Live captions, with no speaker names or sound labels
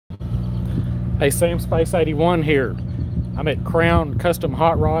Hey, Samspace81 here. I'm at Crown Custom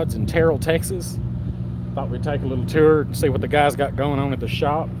Hot Rods in Terrell, Texas. Thought we'd take a little tour and see what the guys got going on at the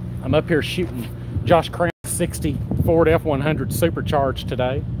shop. I'm up here shooting Josh Crown's 60 Ford F100 Supercharged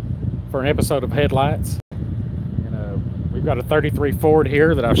today for an episode of Headlights. And we've got a 33 Ford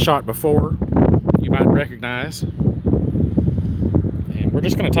here that I've shot before, you might recognize. And we're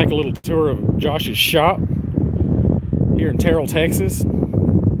just going to take a little tour of Josh's shop here in Terrell, Texas.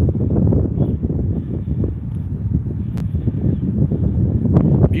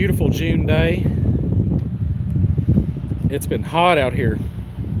 Beautiful June day. It's been hot out here.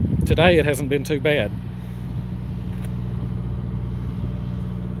 Today it hasn't been too bad.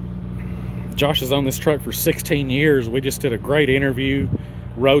 Josh has owned this truck for 16 years. We just did a great interview,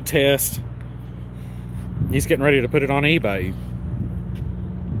 road test. He's getting ready to put it on eBay,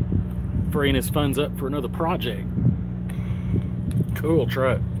 freeing his funds up for another project. Cool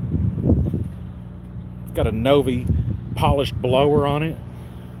truck. It's got a Novi polished blower on it.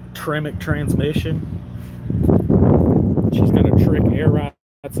 Tremec transmission. She's got a Trick air ride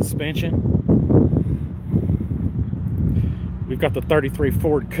suspension. We've got the 33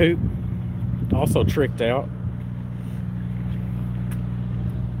 Ford Coupe, also tricked out.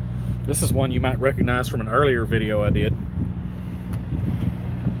 This is one you might recognize from an earlier video I did.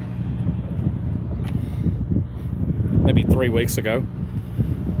 Maybe 3 weeks ago.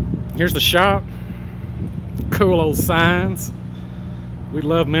 Here's the shop. Cool old signs. We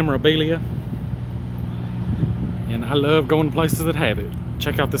love memorabilia, and I love going to places that have it.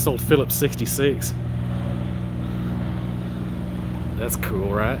 Check out this old Phillips 66. That's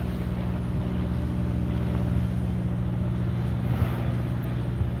cool, right?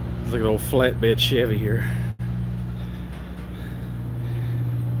 Look at the old flatbed Chevy here.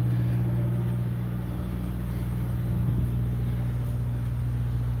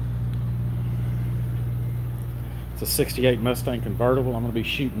 It's a 68 Mustang convertible. I'm going to be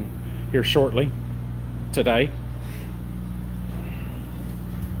shooting here shortly today.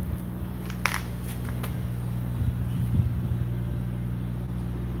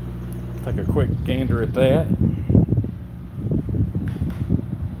 Take a quick gander at that.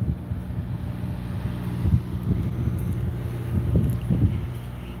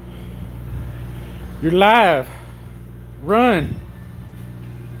 You're live. Run.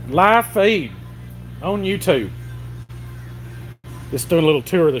 Live feed on YouTube. Just doing a little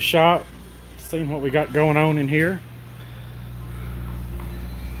tour of the shop, seeing what we got going on in here.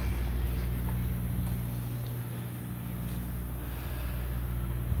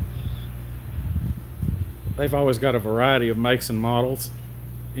 They've always got a variety of makes and models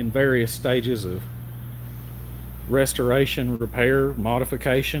in various stages of restoration, repair,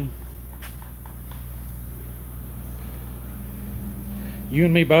 modification. You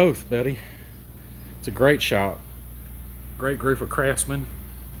and me both, buddy. It's a great shop. Great group of craftsmen.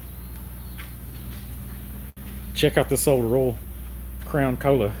 Check out this old Royal Crown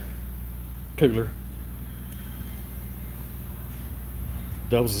Cola cooler.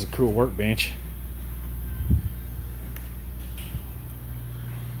 Doubles as a cool workbench.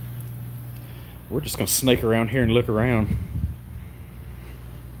 We're just gonna sneak around here and look around.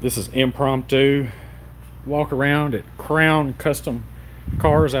 This is impromptu walk around at Crown Custom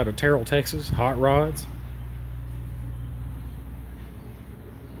Cars out of Terrell, Texas. Hot rods.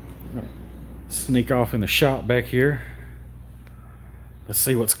 Sneak off in the shop back here. Let's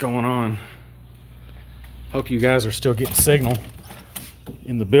see what's going on. Hope you guys are still getting signal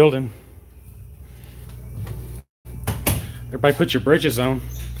in the building. Everybody put your bridges on.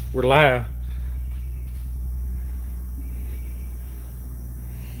 We're live.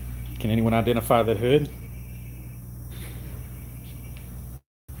 Can anyone identify that hood?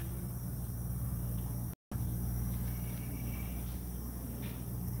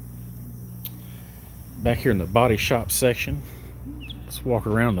 Back here in the body shop section. Let's walk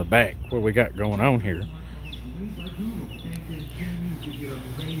around the back. What we got going on here?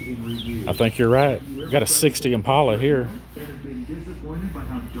 I think you're right. We got a 60 Impala here.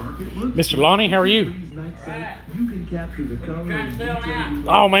 Mr. Lonnie, how are you?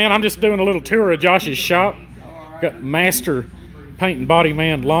 Oh man, I'm just doing a little tour of Josh's shop. Got master paint and body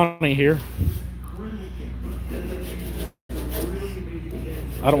man Lonnie here.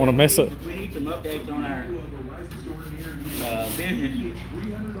 I don't want to mess up. Some updates on our business.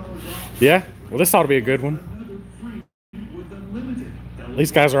 Yeah? Well, this ought to be a good one.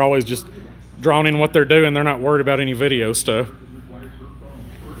 These guys are always just drawn in what they're doing. They're not worried about any video stuff.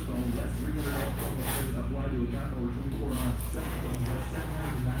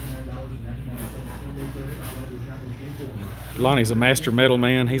 Lonnie's a master metal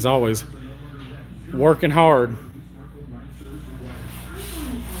man. He's always Working hard.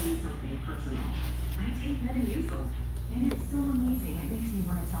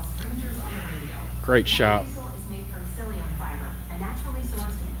 Great shop.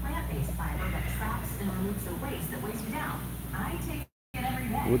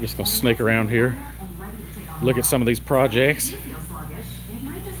 We're just gonna sneak around here, look at some of these projects.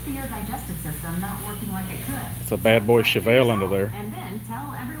 It's a bad boy Chevelle under there.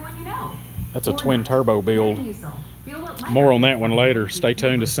 That's a twin turbo build. More on that one later. Stay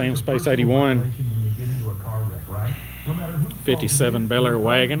tuned to Samspace81. 57 Bel Air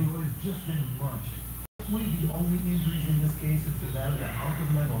wagon.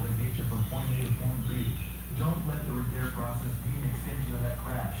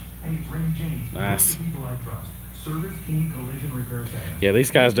 Nice. Yeah, these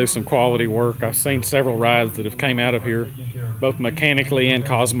guys do some quality work. I've seen several rides that have came out of here, both mechanically and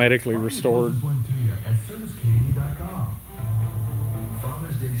cosmetically restored.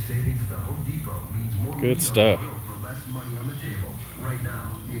 Good stuff.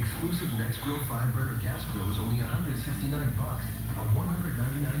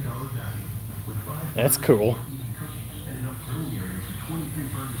 That's cool.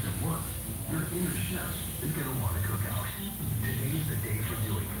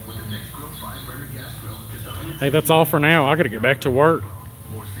 Hey, that's all for now. I gotta get back to work.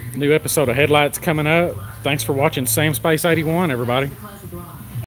 New episode of Headlights coming up. Thanks for watching Samspace81, everybody.